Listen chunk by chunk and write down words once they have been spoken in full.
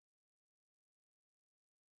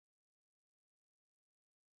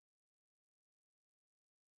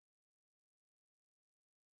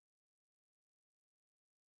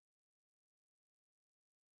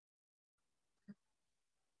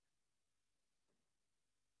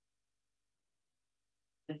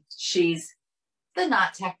she's the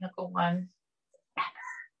not technical one.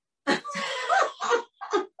 Ever.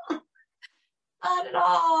 Not at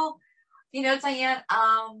all. You know, Diane,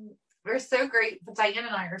 we're so grateful. Diane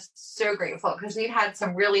and I are so grateful because we've had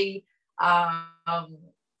some really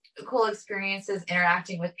cool experiences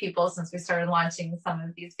interacting with people since we started launching some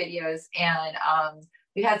of these videos, and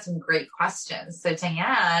we had some great questions. So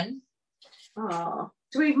Diane,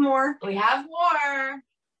 do we have more? We have more,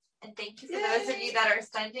 and thank you for those of you that are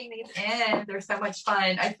sending these in. They're so much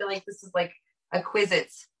fun. I feel like this is like a quiz.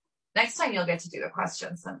 Next time you'll get to do the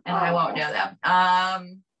questions, and I won't know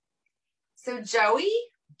them. So Joey,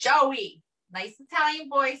 nice Italian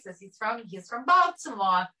voice. He's from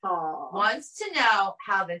Baltimore. Wants to know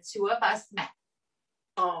how the two of us met.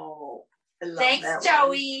 Oh, I love Thanks, that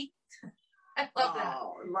Joey. I love that.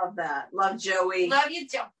 Love that. Love Joey. Love you,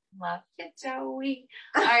 Joey.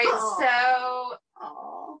 All right, so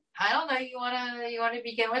I don't know. You wanna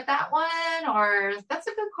begin with that one, or that's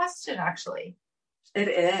a good question, actually. It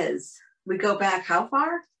is. We go back how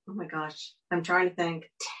far? Oh my gosh, I'm trying to think.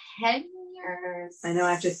 10 years. I know.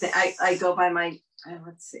 I have to think. I go by my.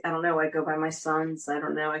 Let's see. I don't know. I go by my sons. I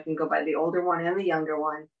don't know. I can go by the older one and the younger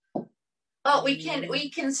one. Well, we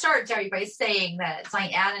can start, Joey, by saying that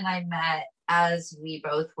Diane and I met as we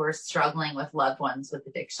both were struggling with loved ones with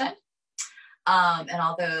addiction. And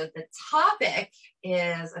although the topic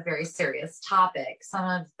is a very serious topic, some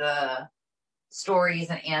of the stories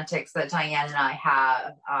and antics that Diane and I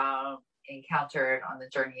have encountered on the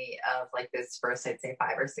journey of like this first, I'd say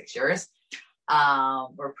 5 or 6 years,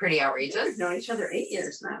 were pretty outrageous. We've known each other 8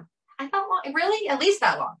 years now. I thought, really? At least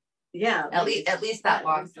that long. Yeah. At least that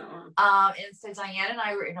long. And so Diane and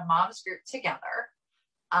I were in a mom's group together,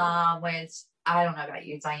 which I don't know about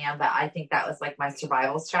you, Diane, but I think that was like my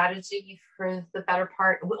survival strategy for the better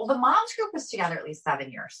part. Well, the mom's group was together at least 7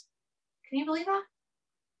 years. Can you believe that?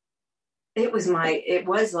 It was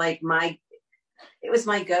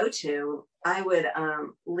my go-to. I would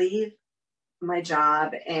leave my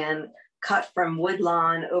job and cut from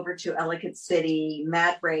Woodlawn over to Ellicott City,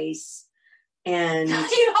 Mad Race, and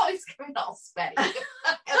you always come all sweaty.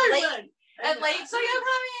 and late, so I'm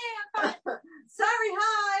coming. Sorry,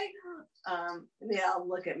 hi. I'll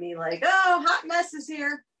look at me like, oh, hot mess is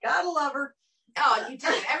here. Gotta love her. Oh, you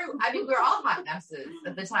did. We're all hot messes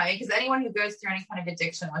at the time, because anyone who goes through any kind of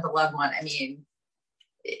addiction with a loved one, I mean,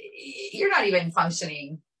 you're not even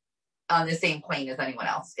functioning on the same plane as anyone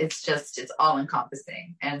else. It's all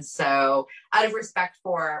encompassing. And so out of respect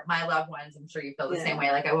for my loved ones, I'm sure you feel the same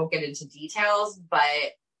way. Like, I won't get into details, but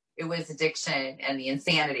it was addiction and the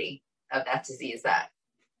insanity of that disease that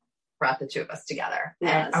brought the two of us together.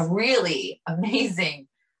 Yes. And a really amazing,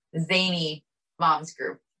 zany moms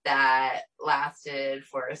group that lasted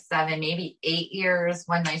for 7, maybe 8 years,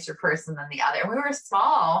 one nicer person than the other. And we were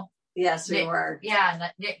small. Yes, we were. Yeah,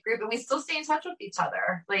 knit group, and we still stay in touch with each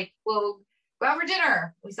other. Like, we'll go out for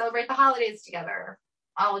dinner. We celebrate the holidays together.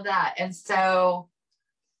 All of that. And so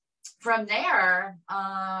from there,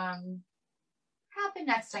 what happened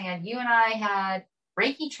next, Diane? You and I had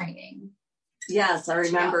Reiki training. Yes, I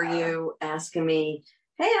remember you asking me,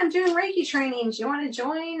 hey, I'm doing Reiki training. Do you want to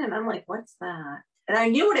join? And I'm like, what's that? And I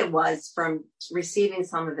knew what it was from receiving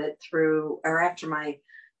some of it through or after my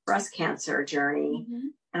breast cancer journey. Mm-hmm.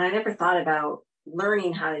 And I never thought about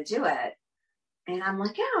learning how to do it. And I'm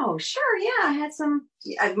like, oh, sure. Yeah, I had some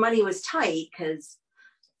money was tight because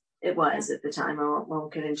it was at the time. I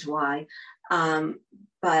won't get into why.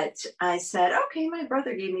 But I said, okay, my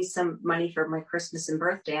brother gave me some money for my Christmas and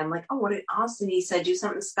birthday. I'm like, oh, what an awesome. He said, do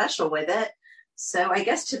something special with it. So I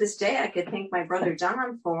guess to this day, I could thank my brother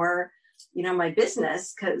Don for, my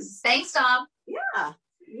business. Cause thanks, Tom. Yeah.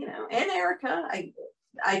 And Erica,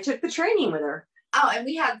 I took the training with her. Oh, and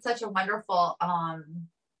we had such a wonderful, I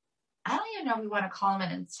don't even know if we want to call him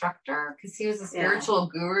an instructor because he was a spiritual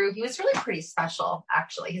guru. He was really pretty special,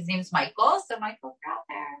 actually. His name's Michael. So Michael, you're out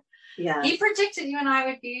there. Yeah. He predicted you and I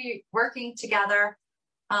would be working together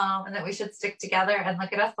and that we should stick together, and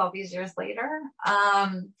look at us all these years later.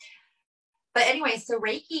 But anyway, so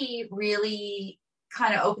Reiki really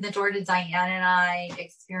kind of opened the door to Diane and I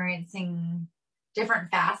experiencing different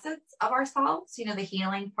facets of ourselves, the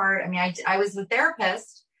healing part. I mean, I was a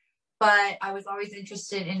therapist, but I was always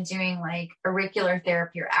interested in doing like auricular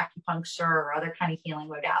therapy or acupuncture or other kind of healing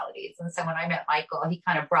modalities. And so when I met Michael, he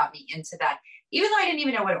kind of brought me into that, even though I didn't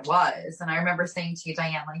even know what it was. And I remember saying to you,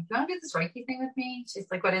 Diane, like, you want to do this Reiki thing with me? She's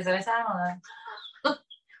like, what is it? I said, I don't know.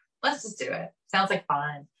 Let's just do it. Sounds like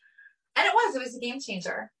fun. And it was a game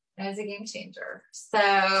changer.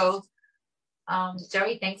 So,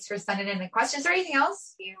 Joey, thanks for sending in the questions. Is there anything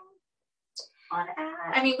else want to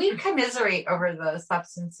add? I mean, we commiserate over the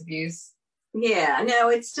substance abuse. Yeah, no,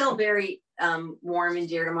 it's still very warm and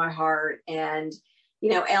dear to my heart. And,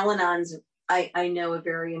 Al-Anon's, I know, a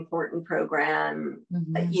very important program,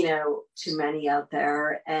 to many out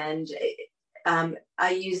there. And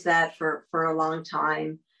I used that for a long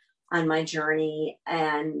time on my journey.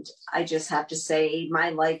 And I just have to say my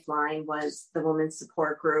lifeline was the Women's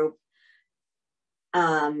Support Group.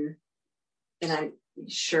 And I'm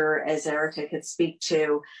sure, as Erica could speak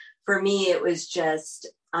to, for me, it was just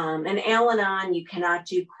an Al-Anon, you cannot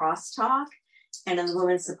do crosstalk. And in the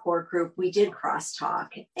Women's Support Group, we did crosstalk.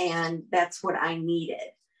 And that's what I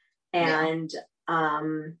needed. And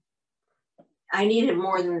I needed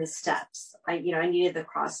more than the steps. I needed the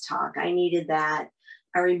crosstalk. I needed that.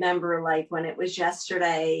 I remember like when it was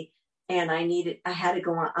yesterday and I had to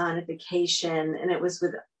go on a vacation, and it was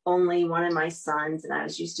with only one of my sons, and I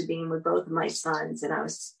was used to being with both of my sons, and I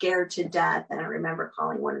was scared to death. And I remember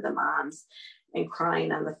calling one of the moms and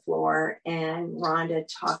crying on the floor, and Rhonda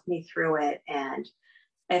talked me through it. And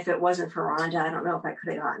if it wasn't for Rhonda, I don't know if I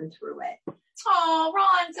could have gotten through it. Oh,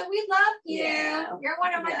 Rhonda, we love you. Yeah. You're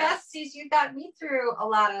one of my besties. You got me through a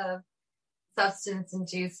lot of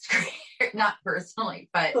substance-induced, not personally,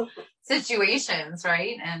 but situations,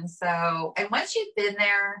 right? And once you've been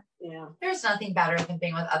there, there's nothing better than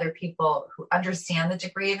being with other people who understand the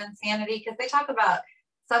degree of insanity, because they talk about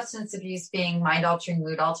substance abuse being mind-altering,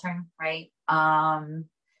 mood-altering, right? And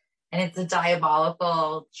it's a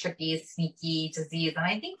diabolical, tricky, sneaky disease. And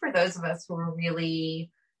I think for those of us who are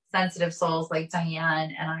really sensitive souls like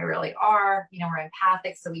Diane and I really are, we're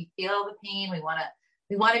empathic, so we feel the pain. We want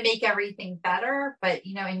to make everything better, but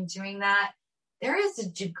in doing that, there is a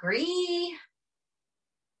degree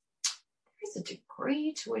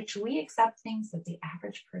to which we accept things that the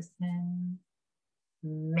average person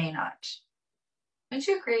may not. Don't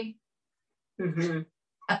you agree? Mm-hmm.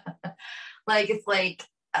 I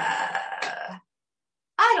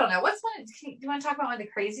don't know. Do you want to talk about one of the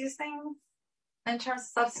craziest things in terms of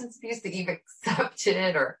substance abuse that you've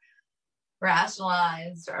accepted or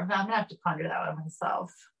rationalized? Or I'm gonna have to ponder that one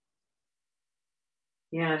myself.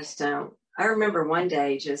 Yeah, I just don't. I remember one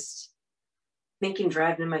day just thinking,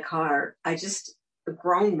 driving in my car, a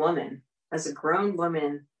grown woman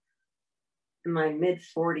in my mid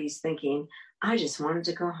 40s, thinking, I just wanted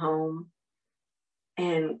to go home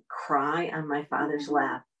and cry on my father's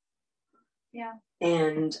lap. Yeah.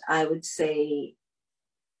 And I would say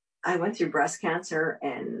I went through breast cancer,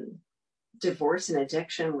 and divorce and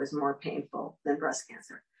addiction was more painful than breast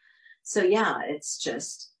cancer. So yeah, it's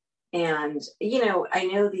just, and I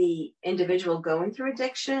know the individual going through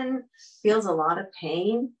addiction feels a lot of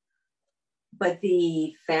pain, but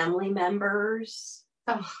the family members,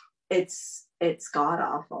 it's god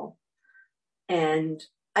awful. And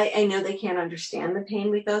I know they can't understand the pain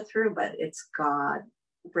we go through, but it's god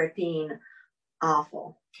ripping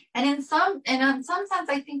awful. And in some sense,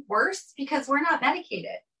 I think worse, because we're not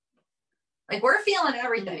medicated. Like, we're feeling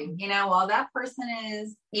everything, while that person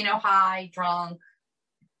is, high, drunk,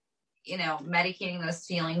 medicating those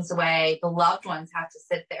feelings away. The loved ones have to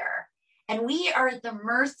sit there, and we are at the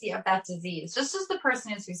mercy of that disease, just as the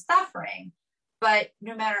person is who's suffering. But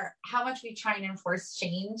no matter how much we try and enforce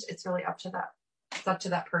change, it's really up to that. It's up to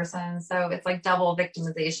that person. So it's like double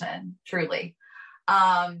victimization, truly.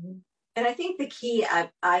 And I think the key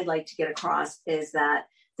I'd like to get across is that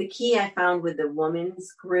the key I found with the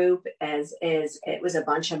women's group is it was a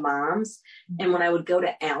bunch of moms. Mm-hmm. And when I would go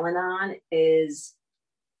to Al-Anon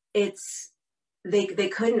they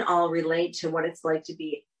couldn't all relate to what it's like to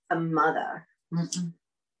be a mother. Mm-hmm.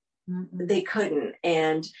 Mm-hmm. They couldn't.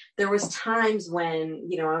 And there was times when,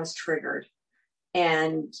 I was triggered.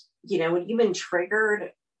 And, when you've been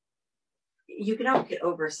triggered, you can all get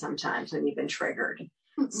over sometimes when you've been triggered.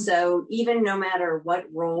 So even no matter what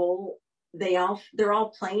role they're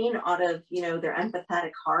all playing out of, their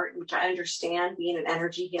empathetic heart, which I understand, being an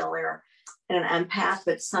energy healer and an empath,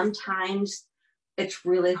 but sometimes it's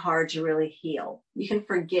really hard to really heal. You can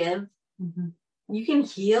forgive, you can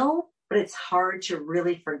heal, but it's hard to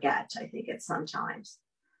really forget. I think it's sometimes.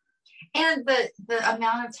 And the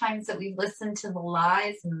amount of times that we listen to the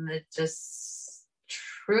lies and the just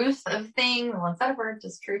truth of things, well, instead of word,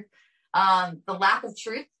 just truth, the lack of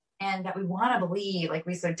truth, and that we want to believe, like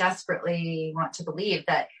we so desperately want to believe,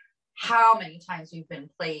 that how many times we've been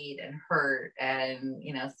played and hurt and,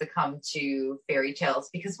 succumbed to fairy tales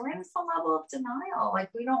because we're in some level of denial. Like,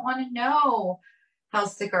 we don't want to know how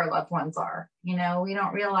sick our loved ones are. We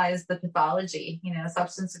don't realize the pathology,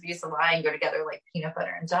 substance abuse and lying go together like peanut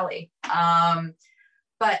butter and jelly.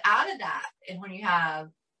 But out of that, and when you have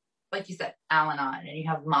like you said, Al-Anon, and you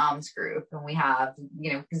have Mom's Group, and we have,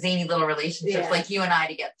 zany little relationships like you and I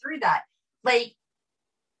to get through that. Like,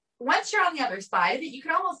 once you're on the other side of it, you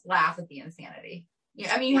can almost laugh at the insanity.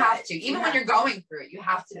 You have to, even when you're going through it, you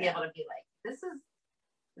have to be able to be like,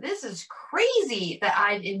 this is crazy that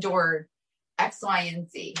I've endured X, Y, and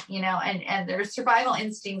Z, and there's survival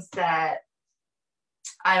instincts that,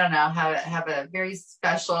 I don't know, have a very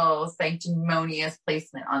special sanctimonious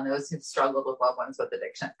placement on those who've struggled with loved ones with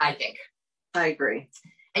addiction, I think. I agree.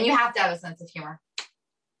 And you have to have a sense of humor.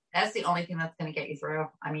 That's the only thing that's going to get you through.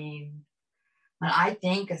 I mean, when I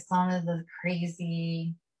think of some of the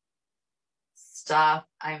crazy stuff,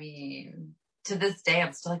 I mean, to this day,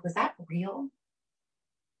 I'm still like, was that real?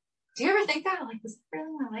 Do you ever think that? Like, was that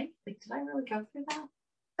really my life? Like, did I really go through that?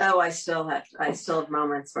 Oh, I still have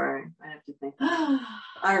moments where I have to think.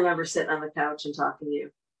 I remember sitting on the couch and talking to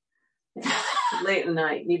you late at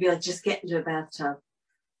night. You'd be like, just get into a bathtub.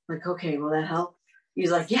 I'm like, okay, will that help? He's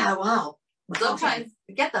like, yeah, wow. Sometimes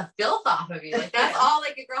get the filth off of you. Like, that's all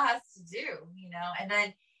like a girl has to do, And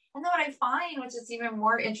then what I find, which is even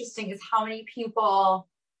more interesting, is how many people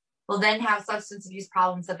will then have substance abuse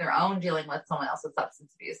problems of their own dealing with someone else's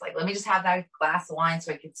substance abuse. Like, let me just have that glass of wine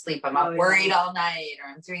so I can sleep. I'm not worried all night, or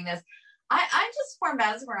I'm doing this. I'm just more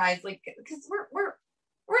mesmerized, like, because we're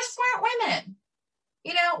smart women.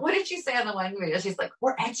 What did she say on the one video? She's like,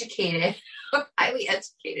 we're educated, highly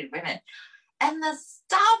educated women. And the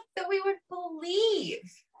stuff that we would believe.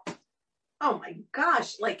 Oh my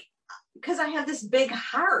gosh. Like, because I have this big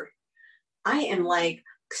heart. I am like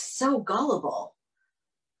so gullible.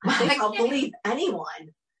 I think I'll believe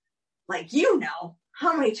anyone. Like,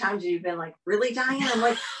 how many times have you been like, really, Diane? I'm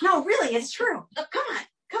like, no, really, it's true. Come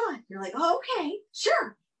on. You're like, oh, okay, sure.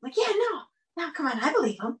 I'm like, yeah, no, come on, I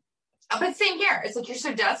believe them. But same here. It's like, you're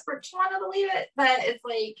so desperate to want to believe it that it's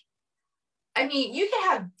like, I mean, you could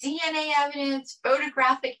have DNA evidence,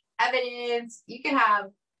 photographic evidence. You could have,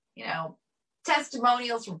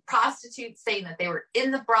 testimonials from prostitutes saying that they were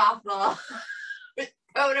in the brothel with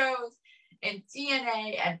photos and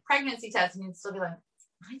DNA and pregnancy testing, and still be like,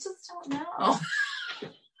 I just don't know.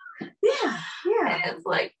 Yeah. And it's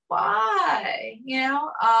like, why?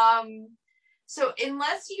 So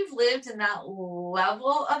unless you've lived in that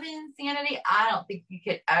level of insanity, I don't think you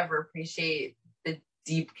could ever appreciate the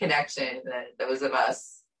deep connection that those of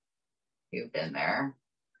us who've been there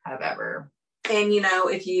have ever. And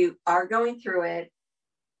if you are going through it,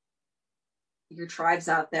 your tribe's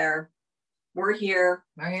out there. We're here.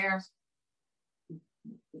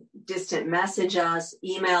 Distant message us,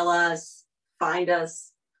 email us, find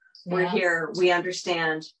us. We're here. We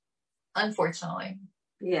understand. Unfortunately.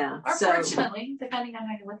 Yeah. Or fortunately, depending on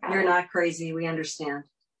how you look at it. You're not crazy. We understand.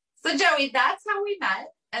 So Joey, that's how we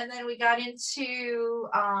met. And then we got into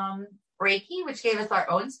Reiki, which gave us our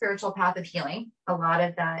own spiritual path of healing. A lot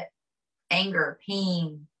of that anger,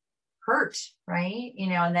 pain, hurt, right?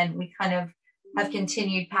 And then we kind of have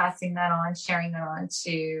continued passing that on, sharing that on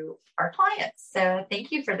to our clients. So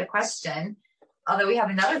thank you for the question. Although we have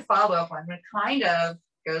another follow-up one that kind of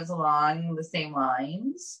goes along the same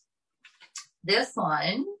lines. This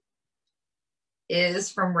one is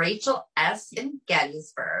from Rachel S. in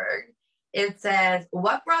Gettysburg. It says,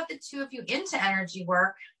 what brought the two of you into energy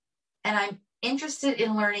work? And I'm interested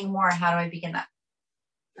in learning more. How do I begin that?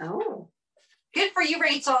 Oh. Good for you,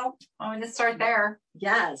 Rachel. I'm going to start there.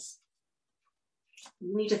 Yes.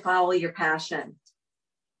 You need to follow your passion.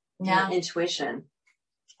 Yeah. Your intuition.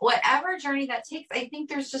 Whatever journey that takes, I think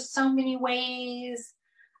there's just so many ways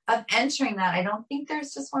of entering that. I don't think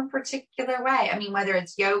there's just one particular way. I mean, whether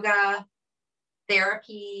it's yoga,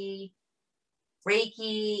 therapy,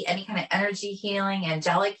 Reiki, any kind of energy healing,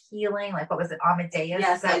 angelic healing, like what was it, Amadeus?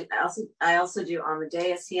 Yes, I also do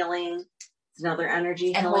Amadeus healing. It's another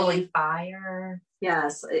energy and healing. Holy Fire.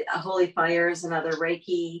 Yes, Holy Fire is another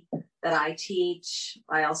Reiki that I teach.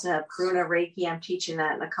 I also have Karuna Reiki. I'm teaching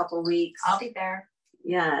that in a couple weeks. I'll be there.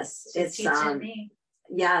 Yes, She's teaching me.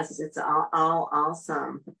 Yes, it's all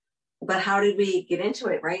awesome. But how did we get into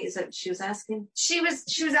it, right? Is that what she was asking? She was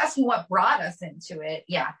asking what brought us into it.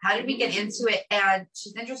 Yeah. How did we get into it? And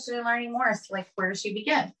she's interested in learning more. So like, where does she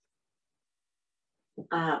begin?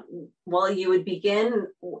 Well, you would begin,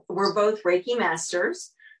 we're both Reiki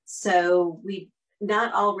masters. So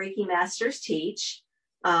not all Reiki masters teach.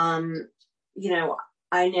 I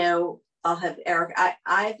know I'll have Eric. I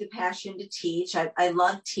have the passion to teach. I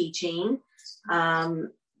love teaching.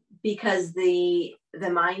 Because the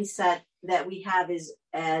mindset that we have is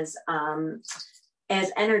as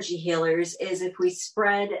energy healers is if we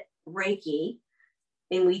spread Reiki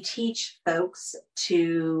and we teach folks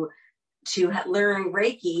to learn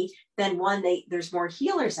Reiki, then there's more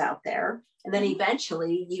healers out there. And then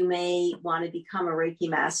eventually you may want to become a Reiki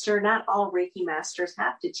master. Not all Reiki masters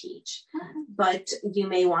have to teach, but you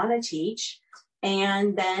may want to teach.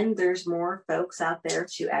 And then there's more folks out there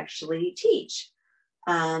to actually teach.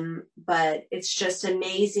 But it's just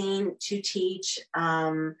amazing to teach.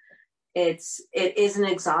 It isn't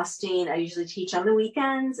exhausting. I usually teach on the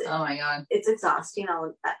weekends. Oh my God. It's exhausting.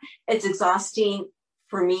 It's exhausting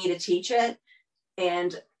for me to teach it.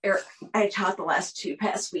 And I taught the last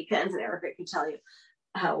past weekends, and Erica can tell you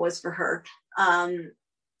how it was for her.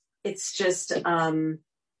 It's just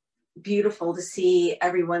beautiful to see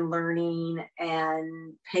everyone learning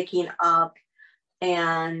and picking up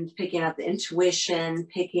the intuition,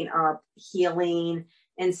 picking up healing,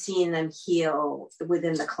 and seeing them heal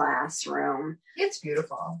within the classroom. It's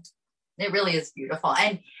beautiful. It really is beautiful.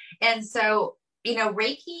 And so,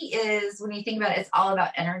 Reiki is, when you think about it, it's all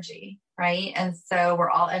about energy, right? And so we're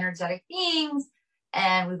all energetic beings,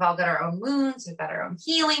 and we've all got our own wounds, we've got our own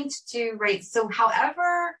healing to do, right? So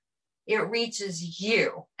however it reaches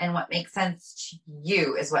you and what makes sense to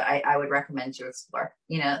you is what I would recommend you explore.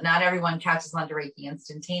 Not everyone catches on to Reiki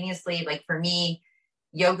instantaneously. Like for me,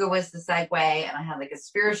 yoga was the segue, and I had like a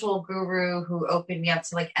spiritual guru who opened me up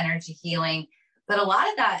to like energy healing. But a lot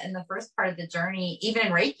of that in the first part of the journey, even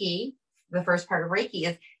in Reiki, the first part of Reiki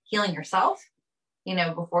is healing yourself,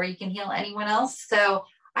 before you can heal anyone else. So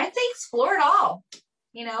I'd say explore it all.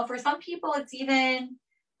 For some people, it's even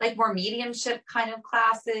like more mediumship kind of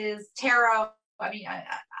classes, tarot. I mean,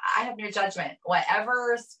 I have no judgment.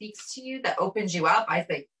 Whatever speaks to you that opens you up, I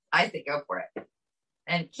say go for it.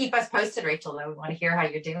 And keep us posted, Rachel, though. We want to hear how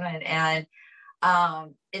you're doing. And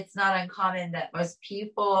it's not uncommon that most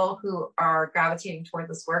people who are gravitating toward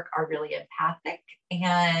this work are really empathic.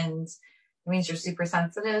 And it means you're super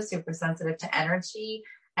sensitive to energy.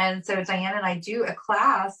 And so Diane and I do a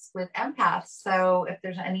class with empaths. So if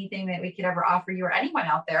there's anything that we could ever offer you or anyone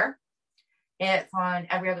out there, it's on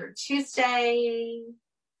every other Tuesday,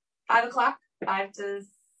 5:00, 5 to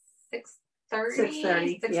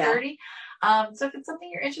 6:30. 6:30. So if it's something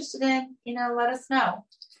you're interested in, let us know.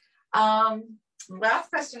 Last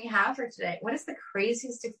question we have for today. What is the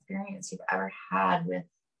craziest experience you've ever had with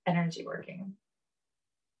energy working?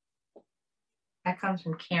 That comes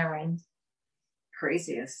from Karen.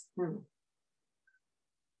 Craziest. I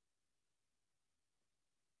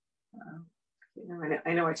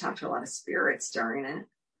know I talked to a lot of spirits during it.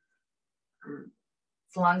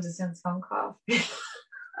 It's a long distance phone call.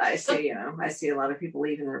 I see a lot of people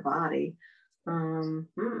leaving their body. I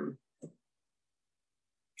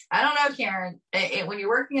don't know, Karen. When you're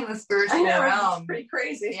working in the spiritual realm, it's pretty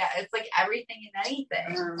crazy. Yeah, it's like everything and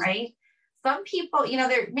anything, right? Some people,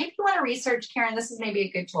 maybe you want to research, Karen, this is maybe a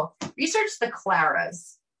good tool. Research the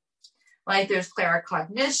claras. Like there's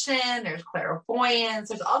claircognition, there's clairvoyance,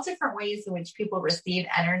 there's all different ways in which people receive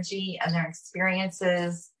energy, and their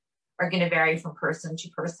experiences are going to vary from person to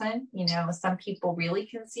person. Some people really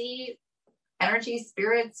can see energy,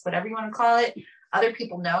 spirits, whatever you want to call it. Other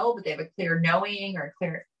people know, but they have a clear knowing or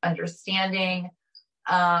clear understanding.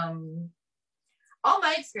 All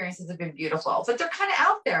my experiences have been beautiful, but they're kind of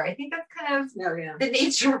out there. I think that's kind of the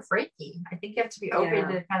nature of Reiki. I think you have to be open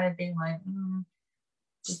to kind of being like,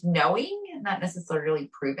 just knowing and not necessarily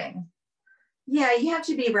proving. Yeah, you have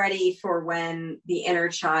to be ready for when the inner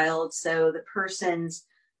child, so the person's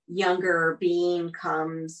younger being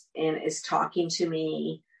comes and is talking to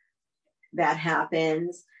me. That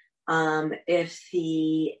happens. If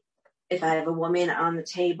I have a woman on the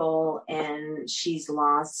table and she's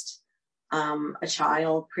lost a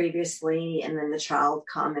child previously, and then the child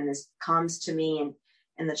comes to me,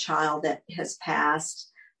 and the child that has passed,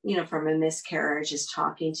 from a miscarriage is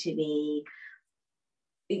talking to me.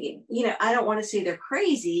 I don't want to say they're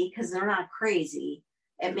crazy, because they're not crazy.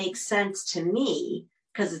 It makes sense to me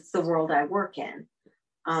because it's the world I work in.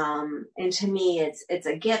 And to me, it's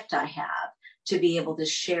a gift I have to be able to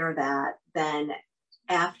share that then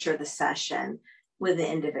after the session with the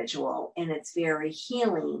individual. And it's very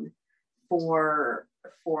healing for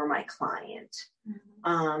my client.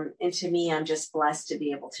 And to me, I'm just blessed to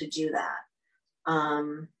be able to do that.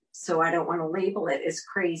 So I don't want to label it as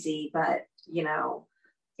crazy, but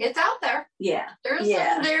it's out there. Yeah.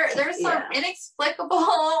 There's some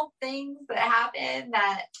inexplicable things that happen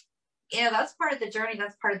that, that's part of the journey.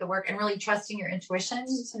 That's part of the work, and really trusting your intuition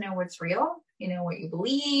to know what's real, what you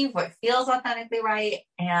believe, what feels authentically right.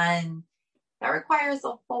 And that requires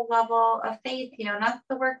a full level of faith, not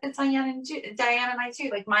the work that Diane and I do,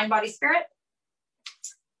 like mind, body, spirit.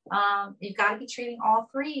 You've got to be treating all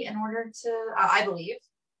three in order to, I believe,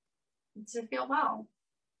 to feel well.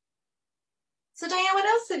 So Diane, what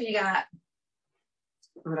else have you got?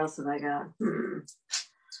 What else have I got?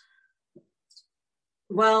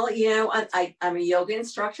 Well, I'm a yoga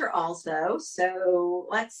instructor also. So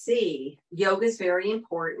let's see. Yoga is very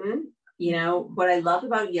important. What I love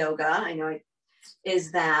about yoga,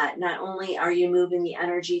 is that not only are you moving the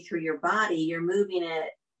energy through your body, you're moving it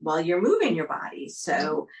while you're moving your body.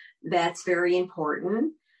 So that's very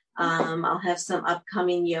important. I'll have some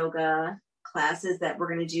upcoming yoga classes that we're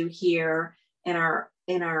going to do here in our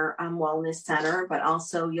wellness center, but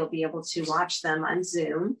also you'll be able to watch them on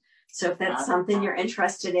Zoom. So if that's something you're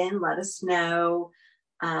interested in, let us know.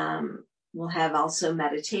 We'll have also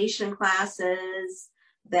meditation classes.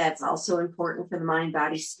 That's also important for the mind,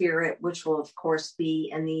 body, spirit, which will, of course,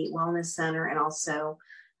 be in the Wellness Center and also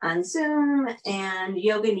on Zoom. And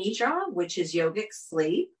Yoga Nidra, which is yogic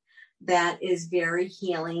sleep. That is very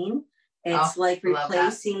healing. It's like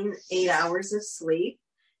replacing 8 hours of sleep.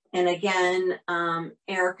 And again,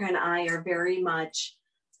 Erica and I are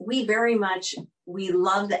we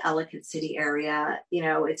love the Ellicott City area.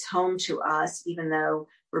 It's home to us, even though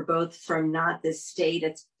we're both from not this state.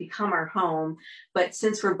 It's become our home. But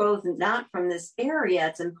since we're both not from this area,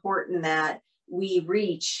 it's important that we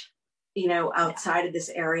reach, outside of this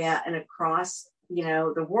area and across,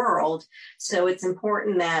 the world. So it's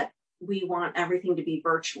important that we want everything to be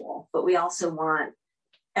virtual, but we also want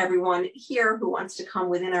everyone here who wants to come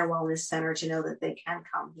within our wellness center to know that they can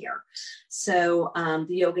come here. So the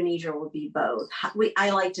Yoga Nidra will be both.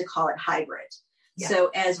 I like to call it hybrid. Yeah. So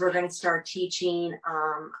as we're going to start teaching,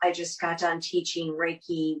 I just got done teaching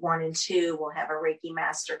Reiki 1 and 2. We'll have a Reiki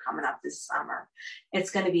master coming up this summer.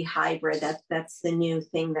 It's going to be hybrid. That's the new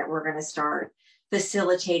thing that we're going to start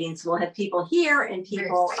facilitating. So we'll have people here and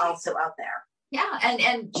people also out there. Yeah.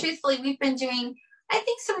 And truthfully, we've been doing, I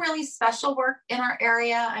think, some really special work in our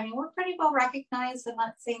area. I mean, we're pretty well recognized. I'm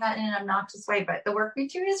not saying that in an obnoxious way, but the work we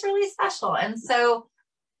do is really special. And so,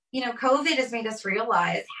 COVID has made us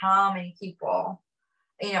realize how many people,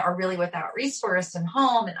 are really without resource and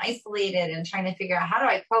home and isolated and trying to figure out, how do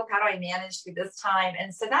I cope? How do I manage through this time?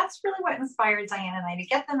 And so that's really what inspired Diane and I to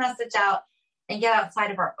get the message out and get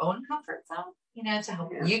outside of our own comfort zone, to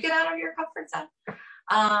help you get out of your comfort zone.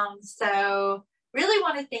 So really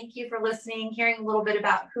want to thank you for listening, hearing a little bit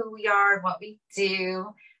about who we are and what we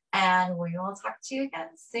do. And we will talk to you again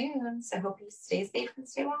soon. So hope you stay safe and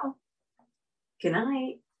stay well. Good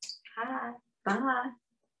night. Hi. Bye.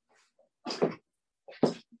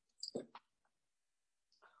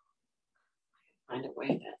 Find a way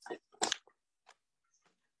I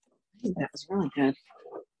think that was really good.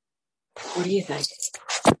 What do you think?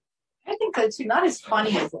 I think so too. Not as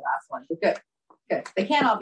funny as the last one, but good. Good. They can't all